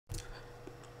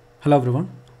Hello everyone,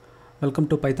 welcome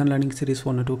to Python learning series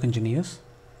for network engineers.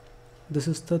 This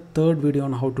is the third video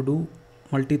on how to do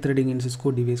multi-threading in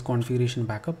Cisco device configuration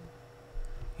backup.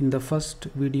 In the first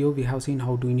video we have seen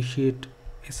how to initiate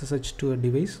SSH to a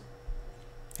device,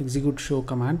 execute show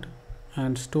command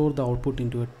and store the output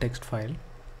into a text file.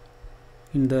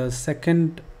 In the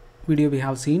second video we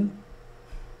have seen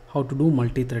how to do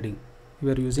multi-threading.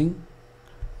 We are using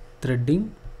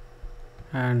threading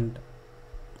and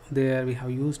there we have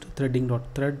used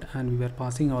threading.thread and we were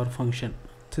passing our function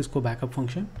Cisco backup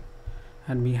function,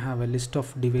 and we have a list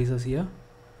of devices here.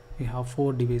 We have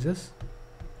 4 devices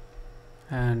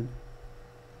and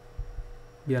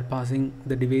we are passing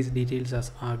the device details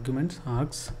as arguments,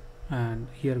 args, and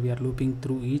here we are looping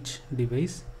through each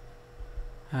device,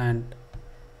 and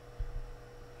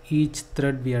each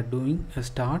thread we are doing a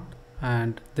start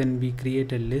and then we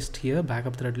create a list here,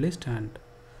 backup thread list, and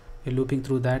we're looping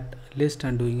through that list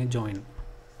and doing a join.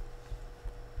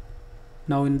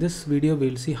 Now in this video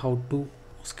we'll see how to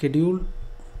schedule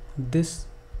this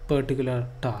particular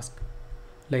task,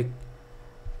 like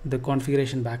the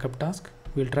configuration backup task.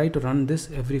 We'll try to run this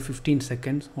every 15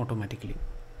 seconds automatically.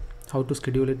 How to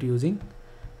schedule it using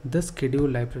the schedule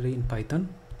library in Python.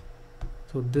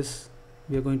 So this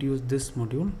we are going to use this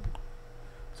module.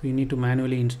 So you need to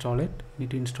manually install it. You need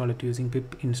to install it using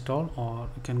pip install, or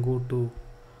you can go to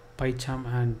PyCharm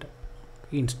and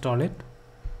install it.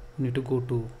 You need to go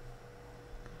to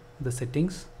the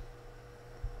settings,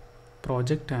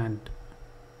 project, and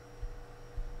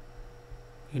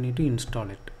you need to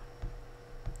install it.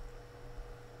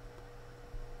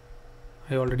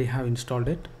 I already have installed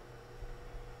it.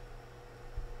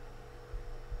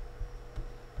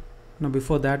 Now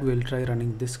before that we'll try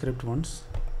running this script once.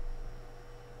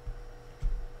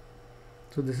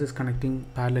 So this is connecting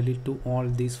parallelly to all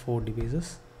these 4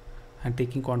 devices and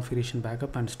taking configuration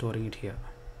backup and storing it here.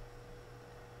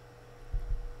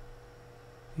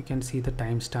 You can see the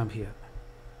timestamp here.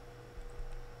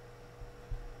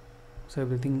 So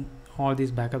everything, all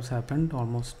these backups happened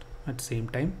almost at the same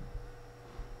time.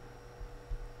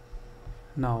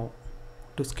 Now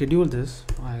to schedule this,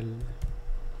 I'll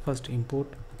first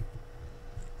import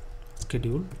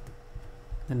schedule,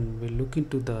 then we'll look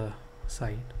into the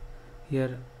site.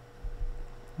 Here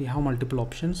we have multiple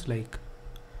options, like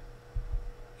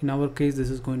in our case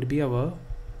this is going to be our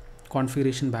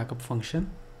configuration backup function.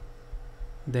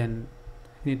 Then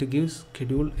we need to give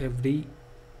schedule every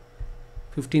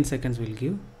 15 seconds we'll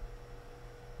give.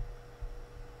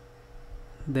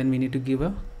 Then we need to give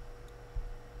a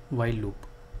while loop.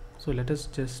 So let us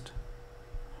just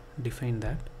define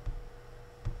that.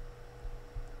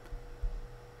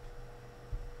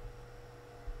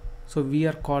 So we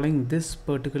are calling this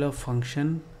particular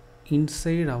function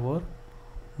inside our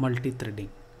multi-threading.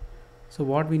 So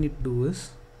what we need to do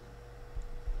is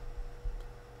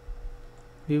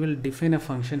we will define a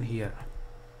function here.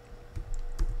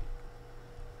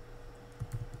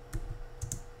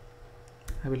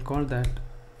 I will call that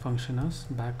function as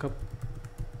backup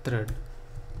thread,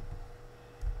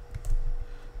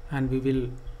 and we will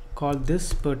call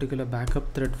this particular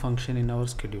backup thread function in our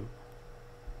schedule.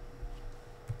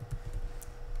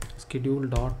 Schedule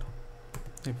dot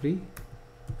every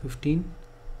 15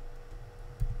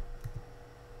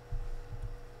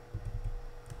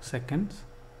 seconds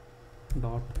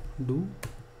dot do,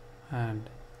 and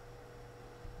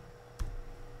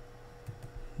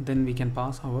then we can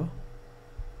pass our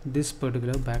this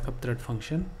particular backup thread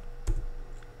function,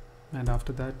 and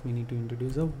after that we need to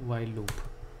introduce a while loop.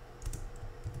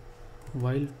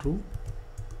 While true,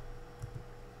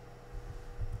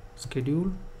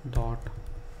 schedule dot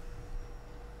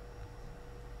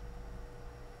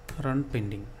run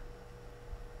pending.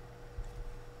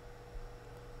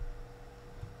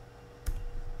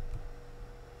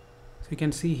 So you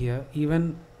can see here,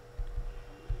 even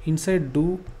inside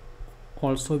do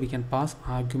also we can pass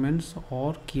arguments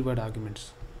or keyword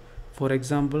arguments. For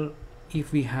example,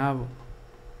 if we have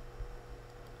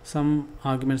some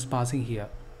arguments passing here,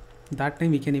 that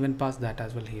time we can even pass that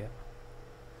as well here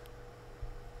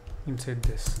inside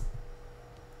this.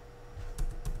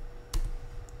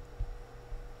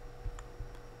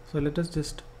 So let us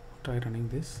just try running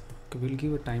this. Okay, we'll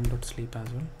give a time.sleep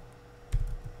as well.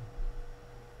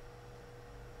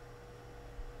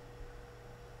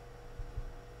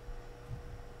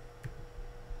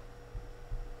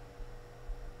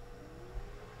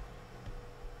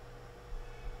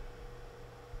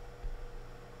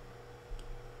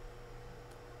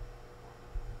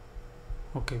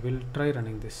 Okay, we'll try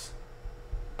running this.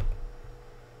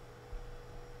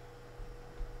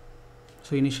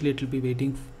 So initially it will be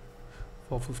waiting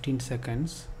for 15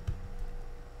 seconds.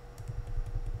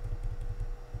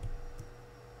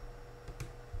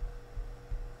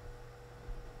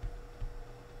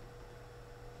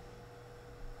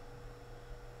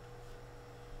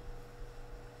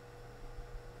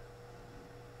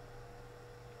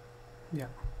 Yeah,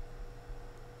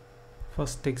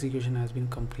 first execution has been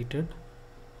completed.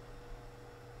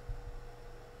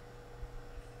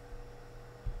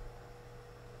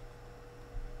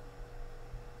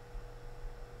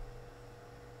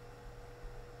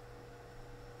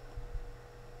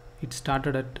 It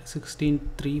started at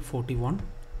 16.341.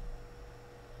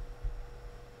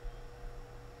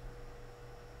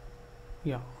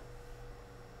 Yeah.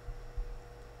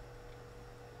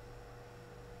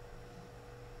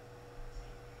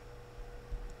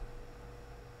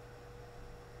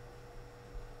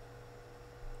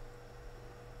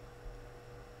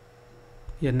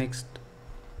 Yeah, next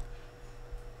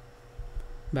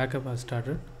backup has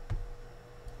started,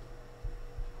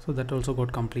 so that also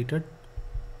got completed.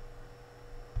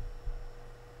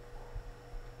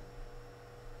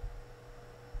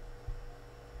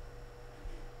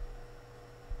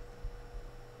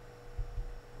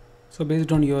 So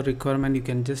based on your requirement, you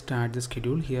can just add the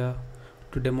schedule here.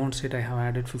 To demonstrate, I have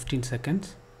added 15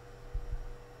 seconds.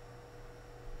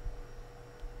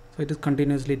 So it is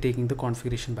continuously taking the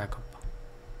configuration backup.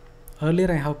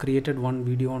 Earlier I have created one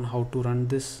video on how to run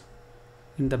this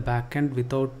in the backend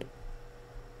without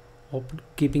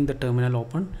keeping the terminal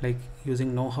open, like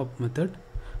using no hub method.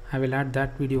 I will add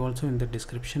that video also in the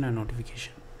description and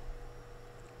notification.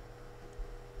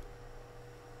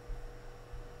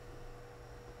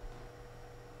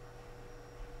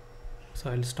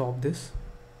 So I'll stop this,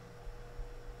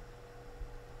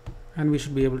 and we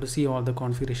should be able to see all the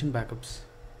configuration backups.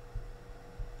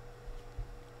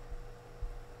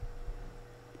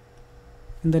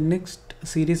 In the next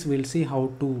series, we'll see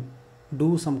how to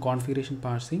do some configuration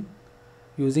parsing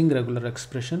using regular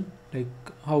expression, like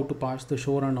how to parse the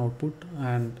show run output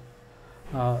and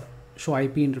show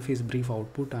IP interface brief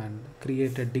output and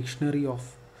create a dictionary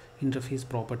of interface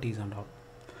properties and all.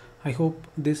 I hope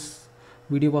this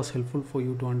video was helpful for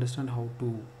you to understand how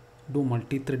to do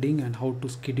multi-threading and how to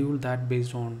schedule that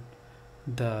based on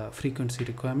the frequency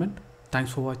requirement.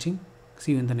 Thanks for watching.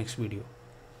 See you in the next video.